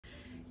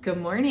Good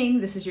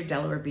morning. This is your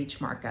Delaware Beach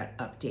market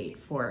update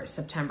for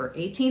September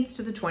 18th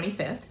to the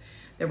 25th.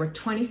 There were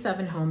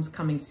 27 homes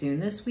coming soon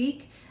this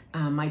week.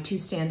 My two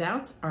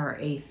standouts are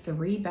a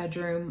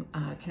 3-bedroom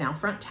canal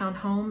front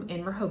townhome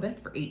in Rehoboth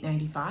for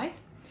 $895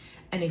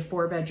 and a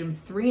 4-bedroom,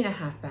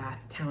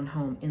 3.5-bath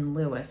townhome in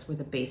Lewes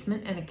with a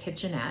basement and a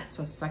kitchenette,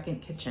 so a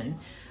second kitchen,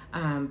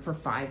 for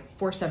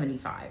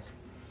 $475.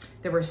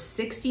 There were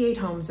 68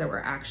 homes that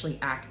were actually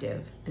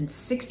active, and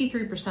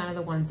 63% of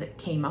the ones that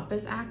came up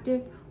as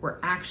active were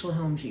actual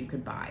homes you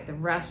could buy. The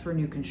rest were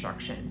new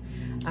construction,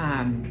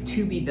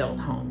 to-be-built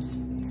homes.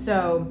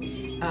 So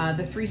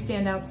the three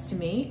standouts to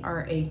me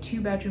are a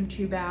 2-bedroom,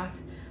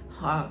 2-bath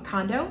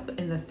condo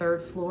in the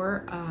 3rd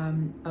floor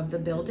of the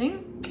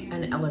building,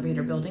 an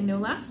elevator building no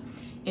less,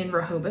 in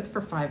Rehoboth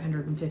for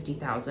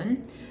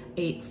 $550,000.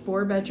 A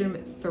 4-bedroom,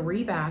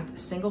 3-bath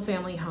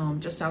single-family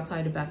home just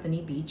outside of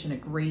Bethany Beach in a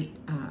great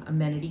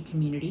amenity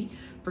community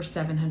for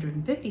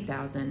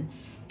 $750,000,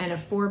 and a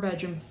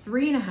 4-bedroom,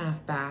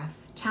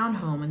 3.5-bath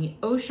townhome in the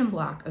ocean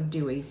block of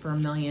Dewey for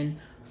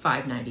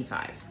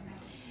 $1,595,000.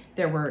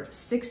 There were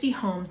 60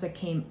 homes that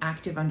came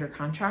active under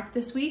contract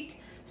this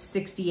week,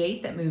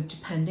 68 that moved to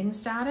pending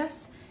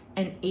status,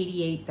 and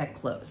 88 that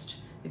closed.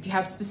 If you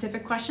have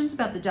specific questions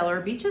about the Delaware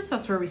beaches,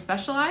 that's where we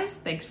specialize.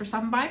 Thanks for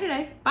stopping by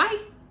today. Bye.